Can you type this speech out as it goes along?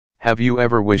Have you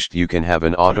ever wished you can have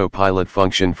an autopilot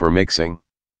function for mixing?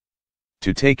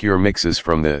 To take your mixes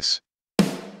from this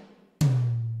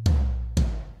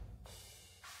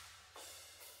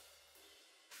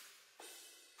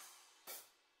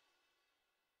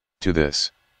to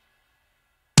this.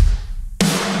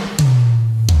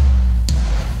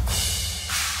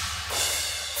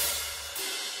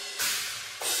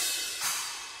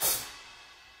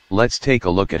 Let's take a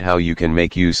look at how you can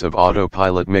make use of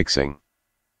autopilot mixing.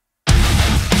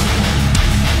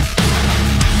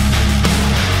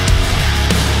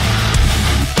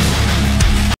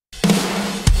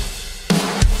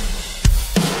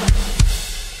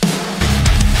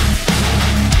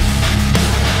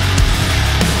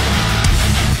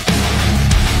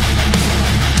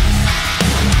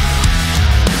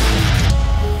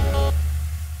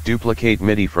 Duplicate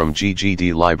MIDI from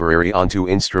GGD library onto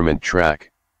instrument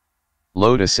track.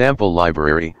 Load a sample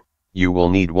library. You will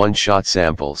need one-shot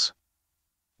samples.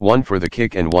 One for the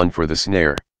kick and one for the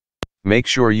snare. Make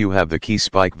sure you have the key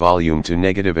spike volume to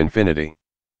 -infinity.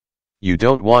 You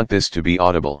don't want this to be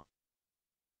audible.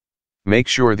 Make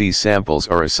sure these samples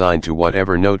are assigned to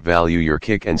whatever note value your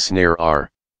kick and snare are.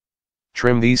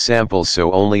 Trim these samples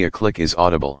so only a click is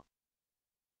audible.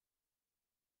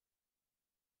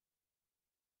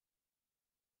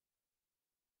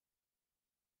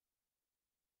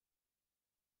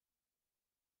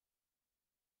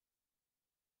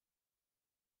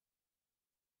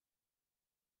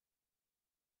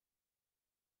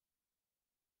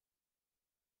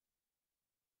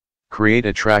 Create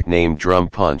a track named Drum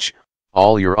Punch.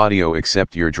 All your audio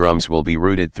except your drums will be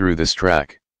routed through this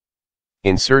track.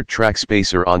 Insert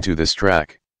Trackspacer onto this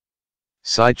track.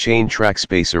 Sidechain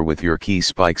Trackspacer with your key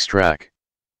spikes track.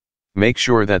 Make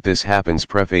sure that this happens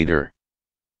pre-fader.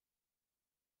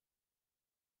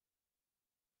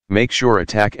 Make sure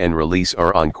attack and release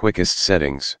are on quickest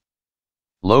settings.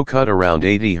 Low cut around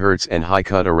 80 Hz and high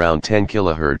cut around 10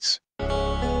 kHz.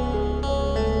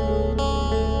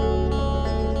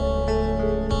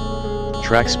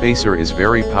 Trackspacer is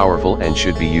very powerful and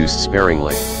should be used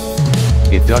sparingly.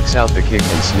 It ducks out the kick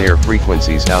and snare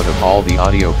frequencies out of all the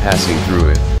audio passing through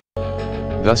it,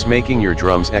 thus making your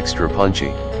drums extra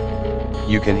punchy.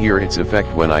 You can hear its effect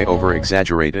when I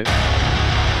over-exaggerate it.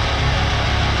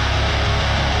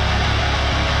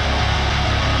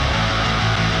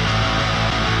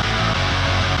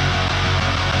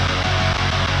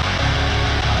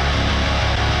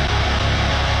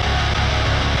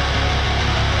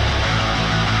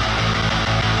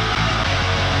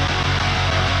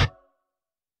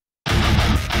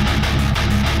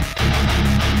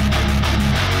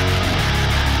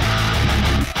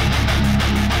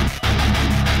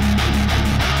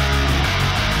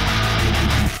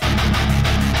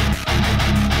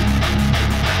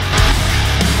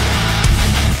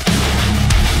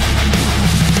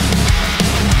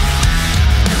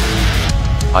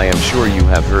 I am sure you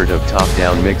have heard of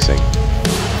top-down mixing.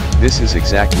 This is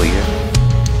exactly it.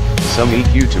 Some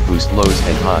EQ to boost lows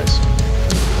and highs.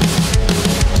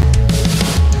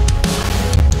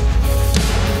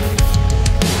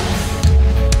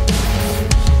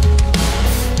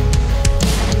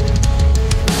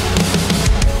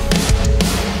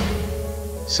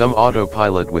 Some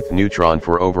autopilot with neutron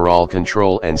for overall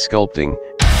control and sculpting.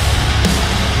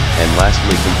 And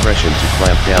lastly compression to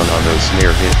clamp down on those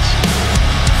snare hits.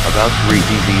 About 3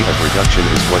 dB of reduction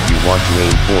is what you want to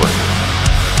aim for.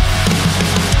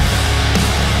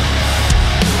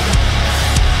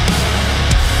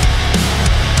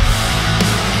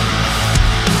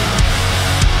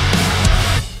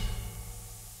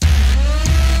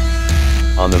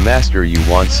 On the master you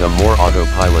want some more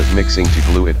autopilot mixing to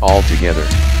glue it all together.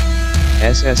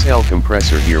 SSL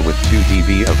compressor here with 2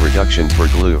 dB of reduction for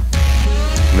glue.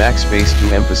 Max bass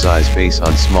to emphasize bass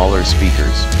on smaller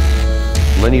speakers.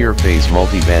 Linear phase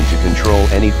multiband to control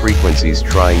any frequencies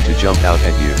trying to jump out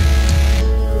at you.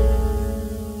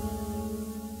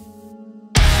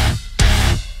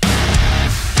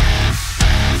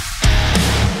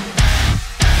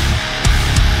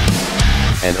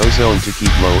 An ozone to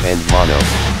keep low end mono,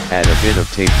 add a bit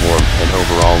of tape warmth and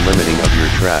overall limiting of your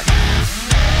track.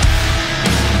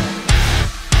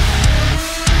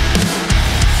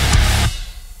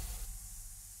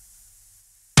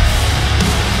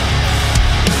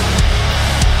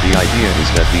 The idea is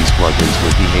that these plugins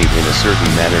would behave in a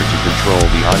certain manner to control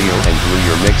the audio and glue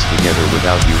your mix together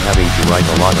without you having to write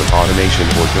a lot of automation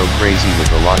or go crazy with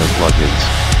a lot of plugins.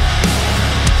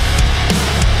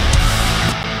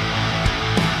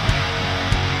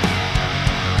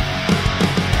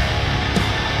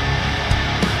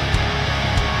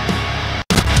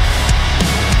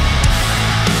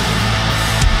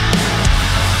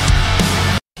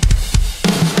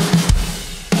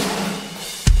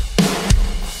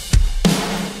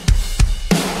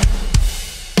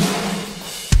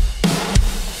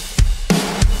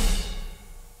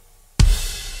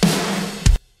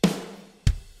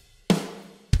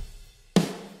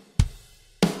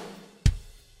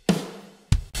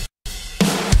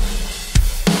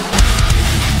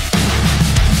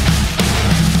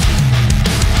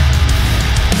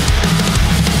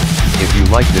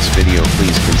 like this video,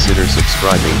 please consider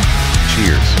subscribing.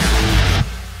 Cheers.